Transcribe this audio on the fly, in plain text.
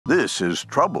This is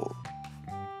Trouble.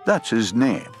 That's his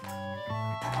name.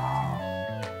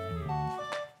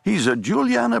 He's a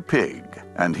Juliana pig,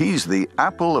 and he's the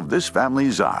apple of this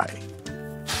family's eye.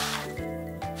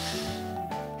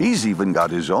 He's even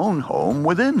got his own home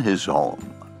within his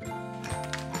home.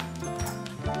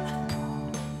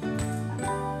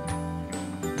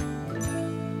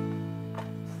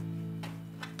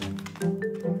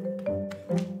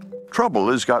 Trouble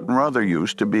has gotten rather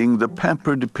used to being the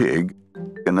pampered pig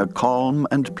in a calm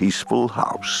and peaceful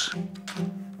house.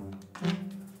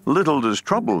 Little does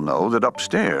Trouble know that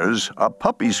upstairs a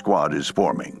puppy squad is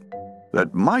forming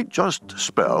that might just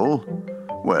spell,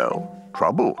 well,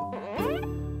 trouble.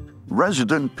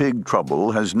 Resident Pig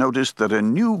Trouble has noticed that a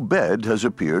new bed has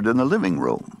appeared in the living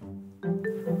room.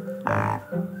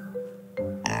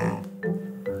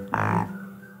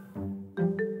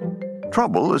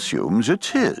 Trouble assumes it's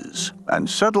his and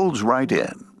settles right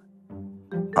in.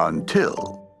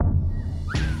 Until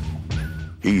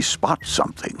he spots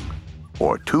something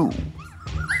or two.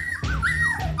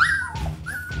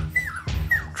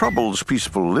 Trouble's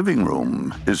peaceful living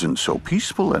room isn't so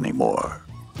peaceful anymore.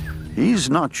 He's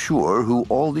not sure who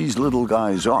all these little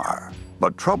guys are,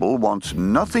 but Trouble wants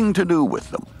nothing to do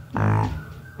with them.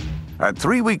 At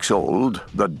 3 weeks old,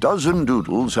 the dozen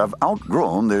doodles have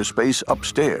outgrown their space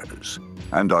upstairs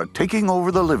and are taking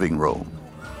over the living room.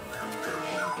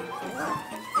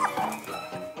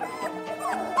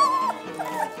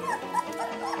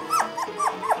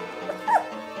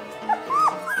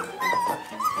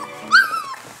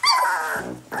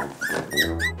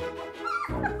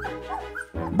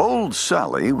 Bold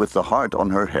Sally, with the heart on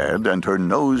her head and her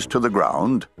nose to the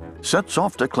ground, sets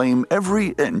off to claim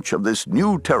every inch of this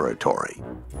new territory.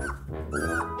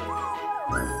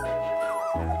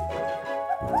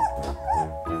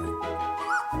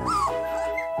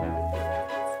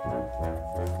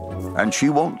 And she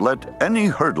won't let any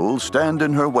hurdle stand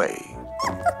in her way.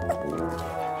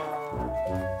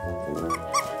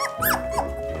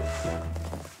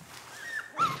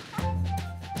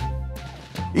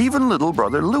 Even little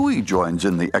brother Louie joins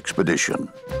in the expedition.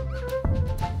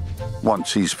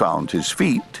 Once he's found his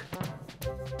feet.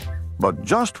 But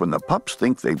just when the pups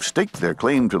think they've staked their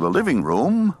claim to the living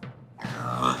room,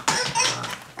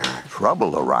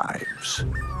 Trouble arrives.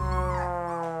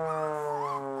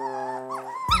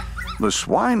 The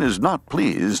swine is not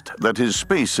pleased that his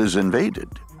space is invaded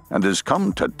and has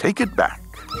come to take it back.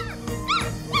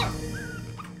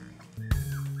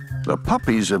 The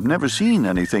puppies have never seen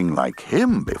anything like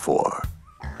him before.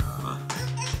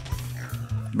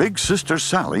 Big Sister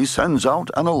Sally sends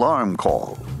out an alarm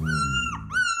call.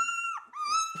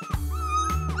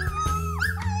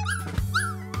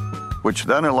 Which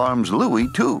then alarms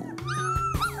Louie, too.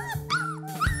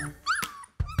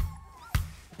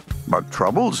 But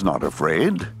Trouble's not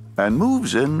afraid and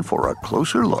moves in for a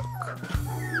closer look.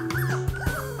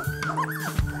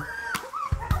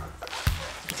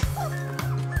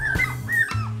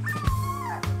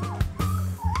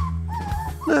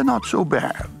 They're not so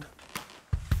bad.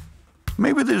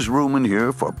 Maybe there's room in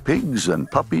here for pigs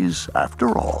and puppies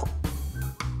after all.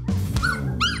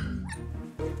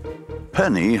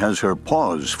 Penny has her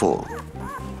paws full.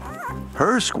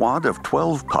 Her squad of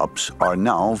 12 pups are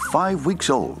now 5 weeks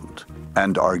old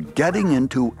and are getting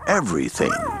into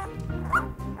everything.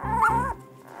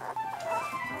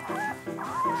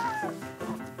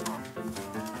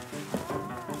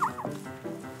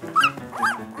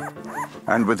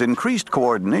 And with increased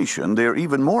coordination, they're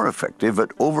even more effective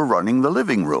at overrunning the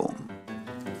living room.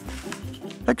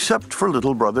 Except for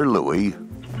little brother Louie,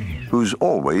 who's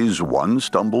always one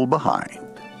stumble behind.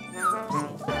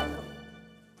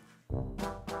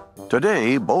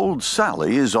 Today, bold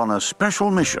Sally is on a special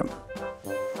mission.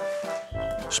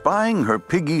 Spying her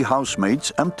piggy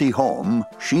housemate's empty home,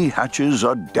 she hatches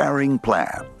a daring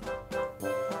plan.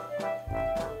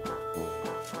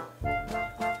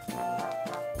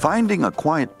 Finding a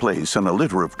quiet place in a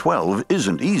litter of 12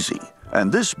 isn't easy,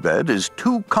 and this bed is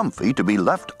too comfy to be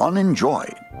left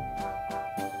unenjoyed.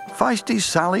 Feisty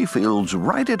Sally feels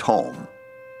right at home.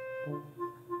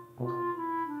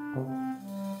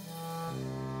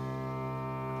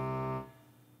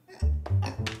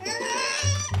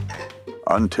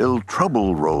 Until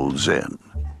Trouble rolls in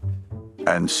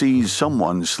and sees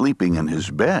someone sleeping in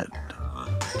his bed.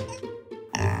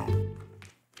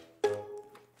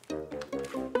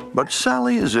 But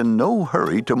Sally is in no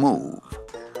hurry to move,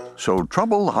 so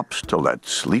Trouble opts to let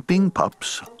sleeping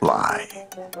pups lie.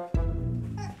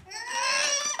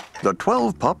 The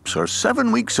 12 pups are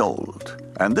 7 weeks old,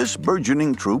 and this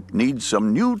burgeoning troop needs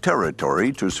some new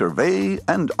territory to survey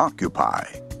and occupy.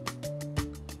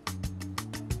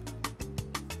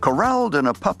 Corralled in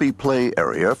a puppy play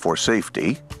area for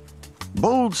safety,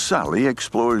 bold Sally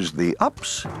explores the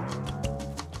ups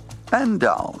and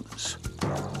downs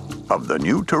of the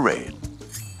new terrain,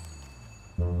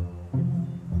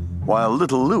 while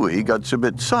little Louie gets a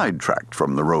bit sidetracked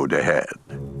from the road ahead.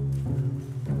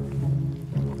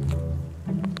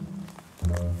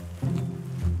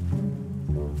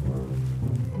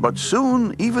 But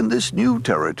soon, even this new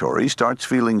territory starts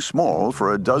feeling small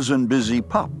for a dozen busy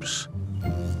pups.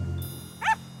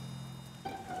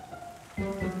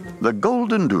 The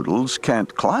golden doodles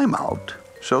can't climb out,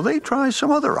 so they try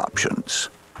some other options.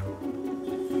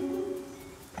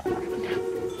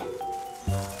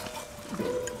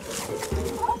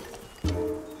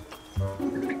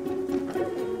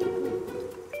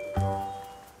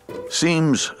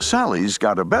 Seems Sally's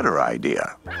got a better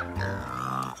idea.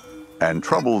 And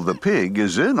Trouble the pig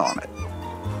is in on it.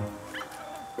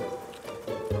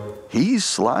 He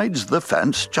slides the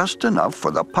fence just enough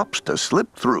for the pups to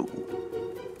slip through.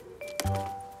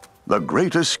 The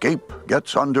great escape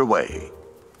gets underway.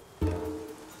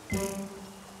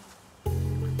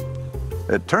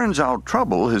 It turns out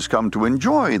Trouble has come to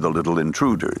enjoy the little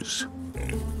intruders.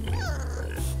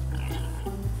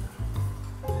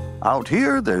 Out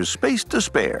here, there's space to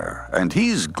spare, and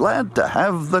he's glad to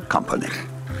have the company.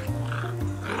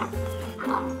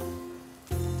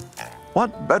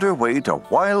 What better way to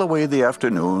while away the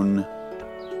afternoon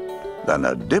than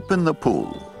a dip in the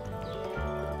pool?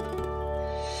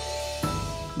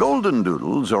 Golden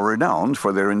doodles are renowned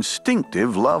for their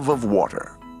instinctive love of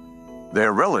water.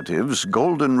 Their relatives,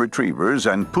 golden retrievers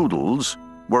and poodles,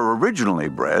 were originally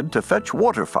bred to fetch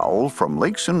waterfowl from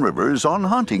lakes and rivers on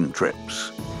hunting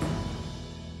trips.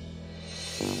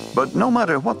 But no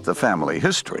matter what the family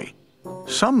history,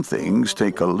 some things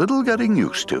take a little getting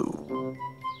used to.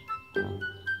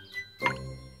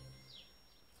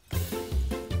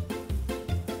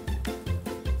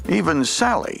 Even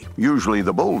Sally, usually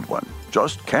the bold one,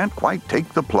 just can't quite take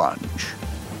the plunge.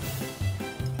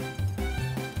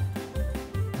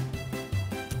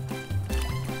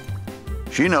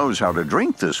 She knows how to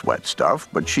drink this wet stuff,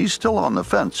 but she's still on the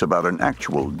fence about an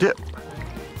actual dip.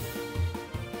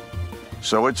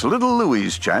 So it's little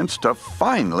Louie's chance to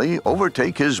finally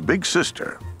overtake his big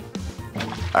sister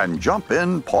and jump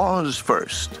in paws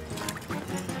first.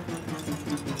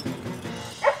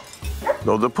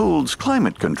 Though the pool's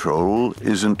climate control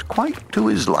isn't quite to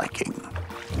his liking.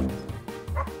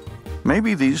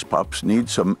 Maybe these pups need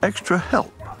some extra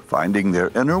help finding their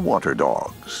inner water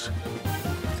dogs.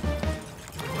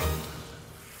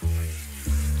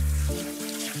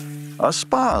 A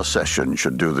spa session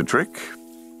should do the trick.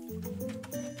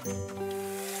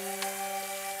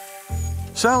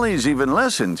 Sally's even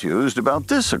less enthused about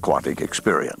this aquatic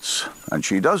experience, and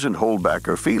she doesn't hold back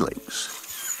her feelings.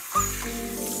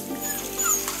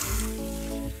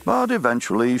 But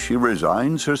eventually she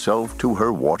resigns herself to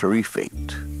her watery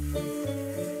fate.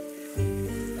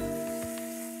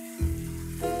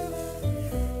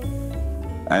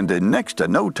 And in next to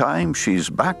no time, she's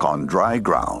back on dry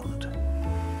ground.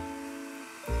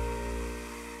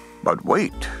 But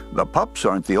wait, the pups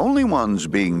aren't the only ones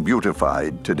being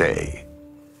beautified today.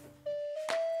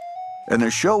 In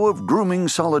a show of grooming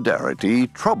solidarity,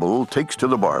 Trouble takes to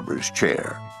the barber's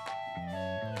chair.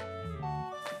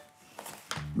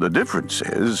 The difference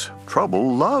is,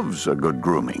 Trouble loves a good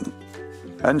grooming.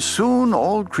 And soon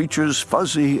all creatures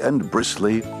fuzzy and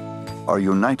bristly are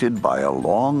united by a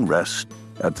long rest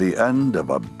at the end of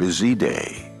a busy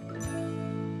day.